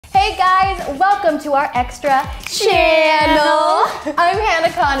Hey guys, welcome to our extra channel.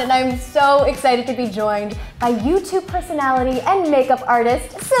 I'm Kahn and I'm so excited to be joined by YouTube personality and makeup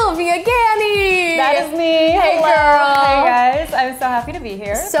artist Sylvia Gani. That is me. Hey Hello. girl. Hey guys, I'm so happy to be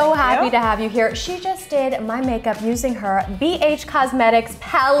here. So happy to have you here. She just did my makeup using her BH Cosmetics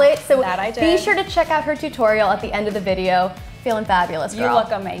palette. So that I did. Be sure to check out her tutorial at the end of the video. Feeling fabulous, girl. You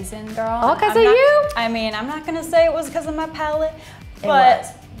look amazing, girl. All because of you? I mean, I'm not gonna say it was because of my palette,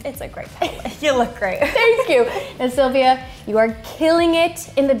 but it's a great palette. You look great. Thank you. And Sylvia, you are killing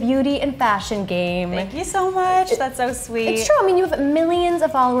it in the beauty and fashion game. Thank you so much. That's so sweet. It's true. I mean, you have millions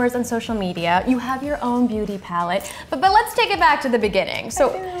of followers on social media. You have your own beauty palette. But let's take it back to the beginning.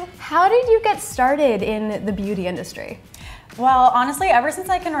 So how did you get started in the beauty industry? Well, honestly, ever since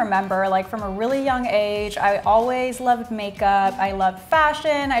I can remember, like from a really young age, I always loved makeup. I loved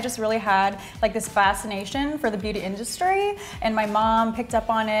fashion. I just really had like this fascination for the beauty industry. And my mom picked up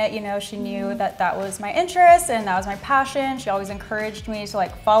on it. You know, she knew that that was my interest and that was my passion. She always encouraged me to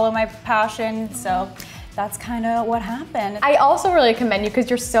like follow my passion. So that's kind of what happened. I also really commend you because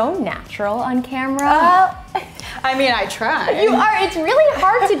you're so natural on camera. I mean, I try. You are. It's really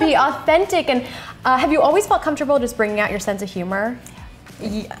hard to be authentic. And have you always felt comfortable just bringing out your sense of humor?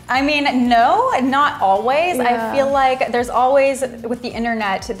 Yeah, I mean, no, not always. Yeah. I feel like there's always, with the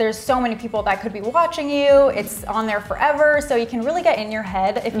internet, there's so many people that could be watching you. It's on there forever, so you can really get in your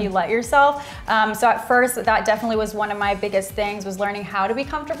head if you let yourself. So at first, that definitely was one of my biggest things, was learning how to be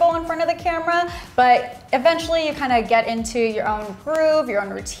comfortable in front of the camera. But eventually, you kind of get into your own groove, your own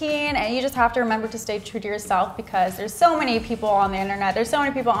routine, and you just have to remember to stay true to yourself because there's so many people on the internet, there's so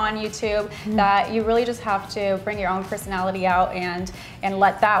many people on YouTube that you really just have to bring your own personality out and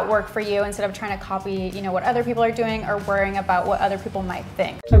let that work for you instead of trying to copy, you know, what other people are doing or worrying about what other people might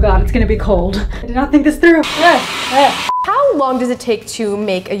think. Oh God, it's gonna be cold. I did not think this through. How long does it take to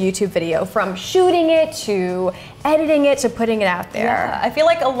make a YouTube video? From shooting it to editing it to putting it out there? Yeah, I feel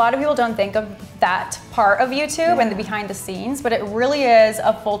like a lot of people don't think of that part of YouTube and the behind the scenes, but it really is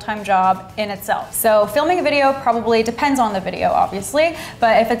a full-time job in itself. So filming a video probably depends on the video, obviously,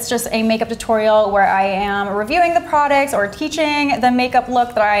 but if it's just a makeup tutorial where I am reviewing the products or teaching the makeup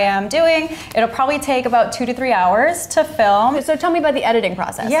look that I am doing, it'll probably take about 2 to 3 hours to film. So tell me about the editing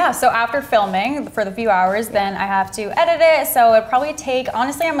process. Yeah, so after filming for the few hours, then I have to edit it. So it'll probably take,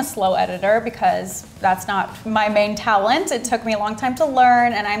 honestly, I'm a slow editor because that's not my main talent. It took me a long time to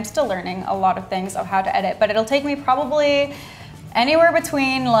learn, and I'm still learning a lot of things of how to edit, but it'll take me probably anywhere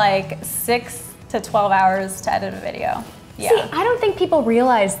between like 6 to 12 hours to edit a video. Yeah. See, I don't think people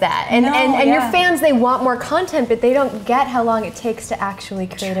realize that. And your fans, they want more content, but they don't get how long it takes to actually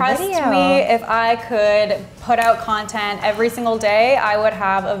create a video. Trust me, if I could put out content every single day, I would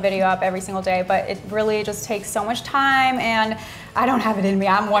have a video up every single day, but it really just takes so much time, and I don't have it in me.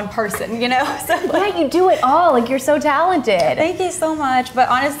 I'm one person, you know? So but you do it all. Like, you're so talented. Thank you so much. But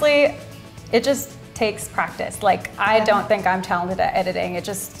honestly, it just takes practice. Like, I don't think I'm talented at editing. It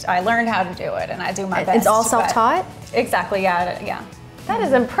just, I learned how to do it, and I do my best. It's all self-taught? Exactly, yeah. That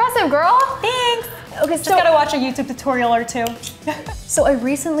is impressive, girl. Thanks. Okay, just gotta watch a YouTube tutorial or two. So I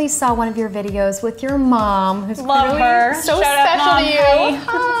recently saw one of your videos with your mom, who's love her. So Shout special out, Mom. to you.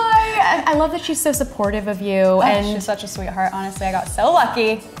 Hi. I love that she's so supportive of you. Oh, and she's such a sweetheart. Honestly, I got so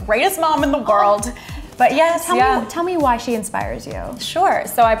lucky. Greatest mom in the world. But yes, tell me why she inspires you. Sure.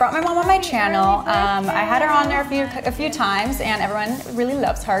 So I brought my mom on my channel. I had her on there a few times, and everyone really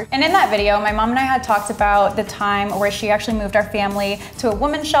loves her. And in that video, my mom and I had talked about the time where she actually moved our family to a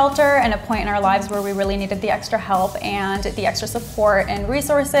women's shelter and a point in our lives where we really needed the extra help and the extra support and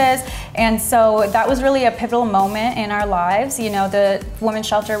resources. And so that was really a pivotal moment in our lives. You know, the women's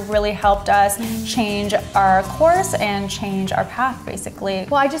shelter really helped us change our course and change our path, basically.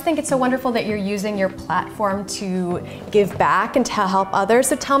 Well, I just think it's so wonderful that you're using your platform to give back and to help others.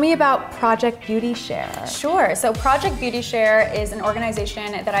 So tell me about Project Beauty Share. Sure. So Project Beauty Share is an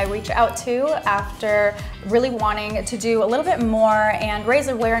organization that I reach out to after really wanting to do a little bit more and raise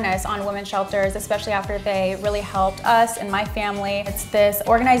awareness on women's shelters, especially after they really helped us and my family. It's this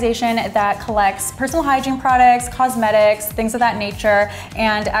organization that collects personal hygiene products, cosmetics, things of that nature,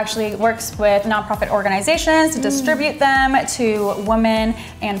 and actually works with nonprofit organizations to distribute them to women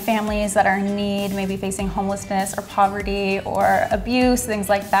and families that are in need, maybe facing homelessness or poverty or abuse, things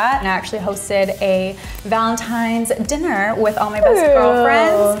like that. And I actually hosted a Valentine's dinner with all my best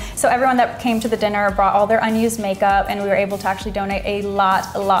girlfriends. So everyone that came to the dinner brought all their unused makeup, and we were able to actually donate a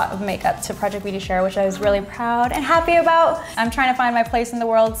lot of makeup to Project Beauty Share, which I was really proud and happy about. I'm trying to find my place in the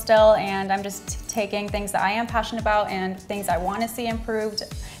world still, and I'm just taking things that I am passionate about and things I want to see improved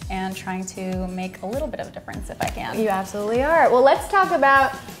and trying to make a little bit of a difference if I can. You absolutely are. Well, let's talk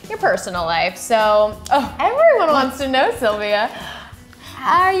about your personal life. So, everyone wants to know, Sylvia,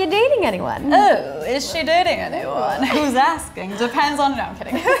 are you dating anyone? Oh, is she dating anyone? Who's asking? Depends on, no, I'm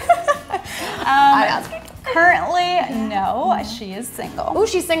kidding. I'm asking. Currently, no, she is single. Ooh,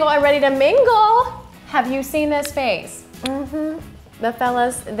 she's single and ready to mingle. Have you seen this face? Mm-hmm. The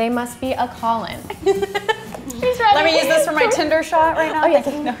fellas, they must be a callin'. Let me use this for my Tinder shot right now. Oh yes.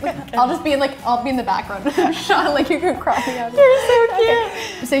 No, I'll just be in I'll be in the background. Shot like you can cry out. You're so cute.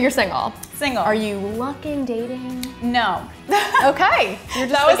 Okay. So you're single. Single. Are you looking, dating? No. Okay.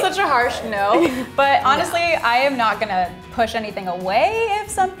 That was such a harsh no. But honestly, I am not gonna push anything away if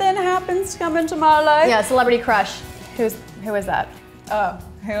something happens to come into my life. Yeah, celebrity crush. Who is that? Oh.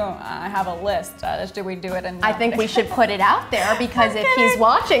 I have a list. Do we do it in? I think we should put it out there because if he's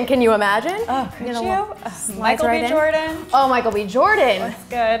watching, can you imagine? Oh, could you? Michael right B. Jordan. Oh, Michael B. Jordan. That's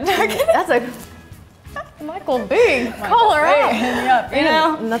good. That's a Michael B. Call her out. Yep. You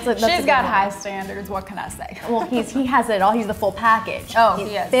know, that's she's got high standards. What can I say? Well, he has it all. He's the full package. Oh,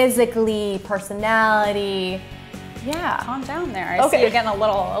 he is. Physically, personality. Yeah. Calm down there. I see you getting a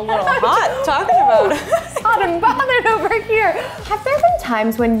little hot talking about it. Hot and bothered over here. Have there been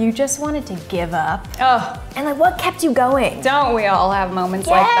times when you just wanted to give up? Oh. And what kept you going? Don't we all have moments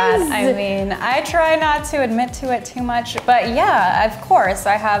like that? I mean, I try not to admit to it too much, but yeah, of course,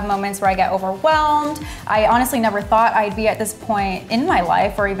 I have moments where I get overwhelmed. I honestly never thought I'd be at this point in my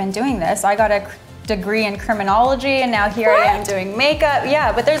life or even doing this. I got a degree in criminology and now here I am doing makeup.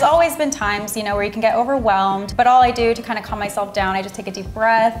 Yeah, but there's always been times, where you can get overwhelmed. But all I do to kind of calm myself down, I just take a deep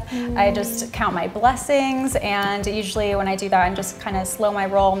breath. I just count my blessings, and usually when I do that, I'm just kind of slow my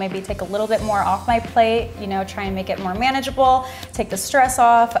roll, maybe take a little bit more off my plate, try and make it more manageable, take the stress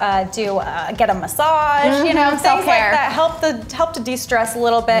off, get a massage, things like that help to de-stress a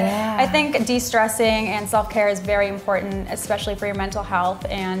little bit. Yeah. I think de-stressing and self-care is very important, especially for your mental health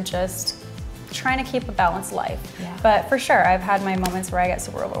and just trying to keep a balanced life. Yeah. But for sure, I've had my moments where I get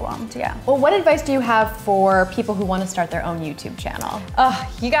super overwhelmed, yeah. Well, what advice do you have for people who want to start their own YouTube channel?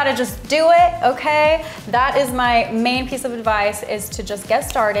 You gotta just do it, okay? That is my main piece of advice, is to just get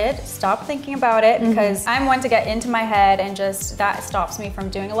started, stop thinking about it, because I'm one to get into my head and just, that stops me from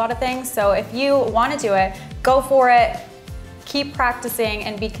doing a lot of things. So if you wanna do it, go for it. Keep practicing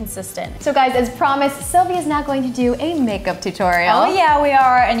and be consistent. So guys, as promised, Sylvia's now going to do a makeup tutorial. Oh yeah, we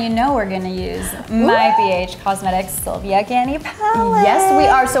are, and we're gonna use my BH Cosmetics Sylvia Gani palette. Yes, we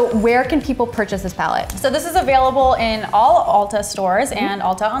are. So where can people purchase this palette? So this is available in all Ulta stores and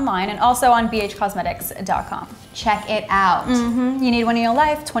Ulta online, and also on bhcosmetics.com. Check it out. You need one in your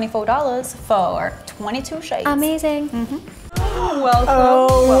life, $24 for 22 shades. Amazing.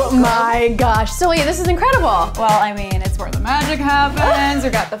 Welcome. My gosh. Sylvia, this is incredible. Well, I mean, it's where the magic happens. We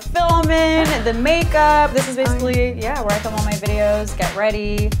got the filming, the makeup. This is basically, where I film all my videos, get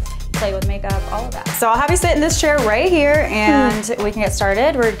ready, play with makeup, all of that. So I'll have you sit in this chair right here and we can get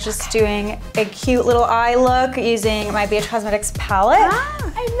started. We're just doing a cute little eye look using my BH Cosmetics palette.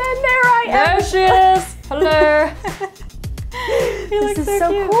 And then there I am. There she is. Hello. This is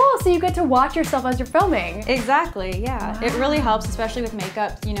so cool. So you get to watch yourself as you're filming. Exactly, yeah. Wow. It really helps, especially with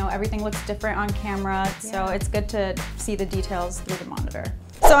makeup. Everything looks different on camera, so it's good to see the details through the monitor.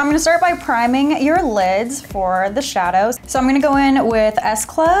 So I'm gonna start by priming your lids for the shadows. So I'm gonna go in with S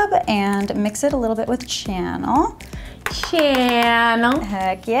Club and mix it a little bit with Channel.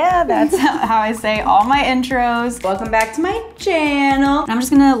 Heck yeah, that's how I say all my intros. Welcome back to my channel. I'm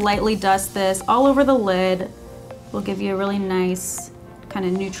just gonna lightly dust this all over the lid. Will give you a really nice kind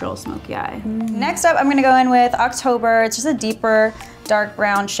of neutral smoky eye. Next up, I'm gonna go in with October. It's just a deeper dark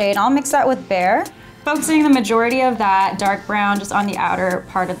brown shade. I'll mix that with Bare. Focusing the majority of that dark brown just on the outer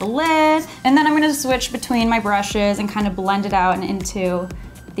part of the lid. And then I'm gonna switch between my brushes and kind of blend it out and into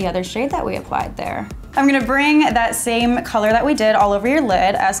the other shade that we applied there. I'm gonna bring that same color that we did all over your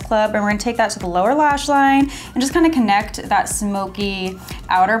lid, S Club, and we're gonna take that to the lower lash line and just kind of connect that smoky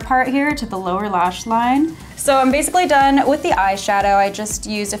outer part here to the lower lash line. So I'm basically done with the eyeshadow. I just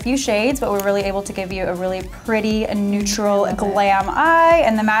used a few shades, but we're really able to give you a really pretty, neutral, glam eye.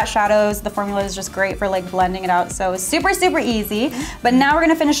 And the matte shadows, the formula is just great for blending it out. So super, super easy. But now we're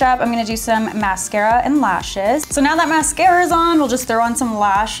gonna finish up. I'm gonna do some mascara and lashes. So now that mascara is on, we'll just throw on some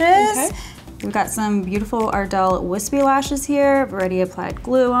lashes. Okay. We've got some beautiful Ardell wispy lashes here. I've already applied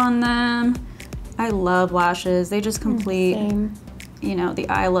glue on them. I love lashes. They just complete the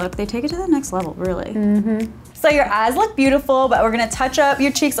eye look. They take it to the next level, really. So your eyes look beautiful, but we're gonna touch up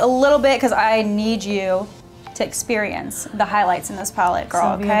your cheeks a little bit because I need you to experience the highlights in this palette,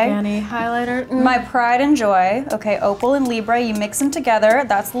 girl, Sylvia okay? Gani highlighter. My pride and joy. Okay, Opal and Libra, you mix them together.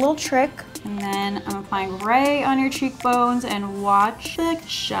 That's the little trick. And then I'm applying right on your cheekbones and watch it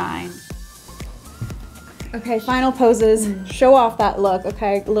shine. Okay, final poses. Show off that look,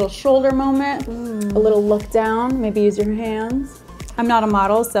 okay? A little shoulder moment, a little look down, maybe use your hands. I'm not a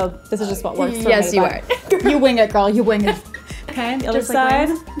model, so this is just what works for me. Yes, you are. You wing it, girl, you wing it. Okay, the other Just like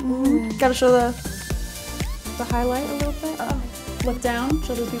side. Gotta show the highlight a little bit. Look down,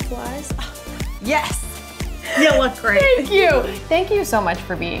 show those beautiful eyes. Yes! You look great. Thank you. Thank you so much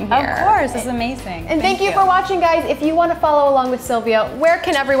for being here. Of course, it's amazing. And thank you for watching, guys. If you want to follow along with Sylvia, where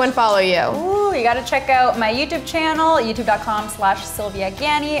can everyone follow you? Ooh, you gotta check out my YouTube channel, youtube.com/Sylvia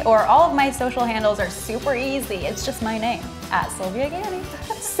Gani, or all of my social handles are super easy. It's just my name, @Sylvia Gani.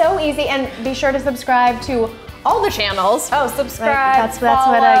 So easy, and be sure to subscribe to all the channels. Oh, subscribe. Right? That's what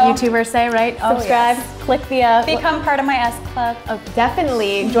YouTubers say, right? Oh, Subscribe, yes. click the Become part of my S Club. Oh,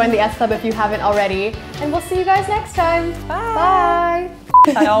 definitely join the S Club if you haven't already. And we'll see you guys next time. Bye.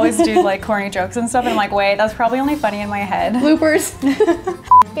 Bye. I always do like corny jokes and stuff, and I'm like, wait, that's probably only funny in my head. Bloopers.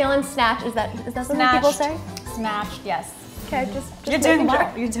 Feeling snatched. Is that something people say? Snatched, yes. Okay, just You're doing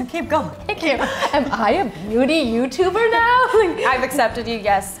well. You do keep going. Thank you. Am I a beauty YouTuber now? I've accepted you.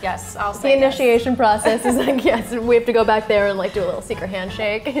 Yes, I'll The say initiation process is like, yes, we have to go back there and like do a little secret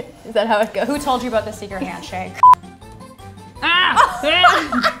handshake. Is that how it goes? Who told you about the secret handshake?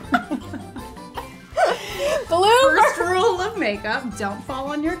 Blue. First rule of makeup: don't fall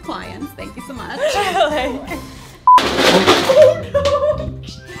on your clients. Thank you so much.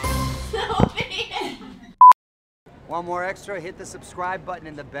 Want more extra? Hit the subscribe button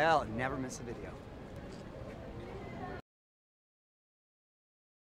and the bell and never miss a video.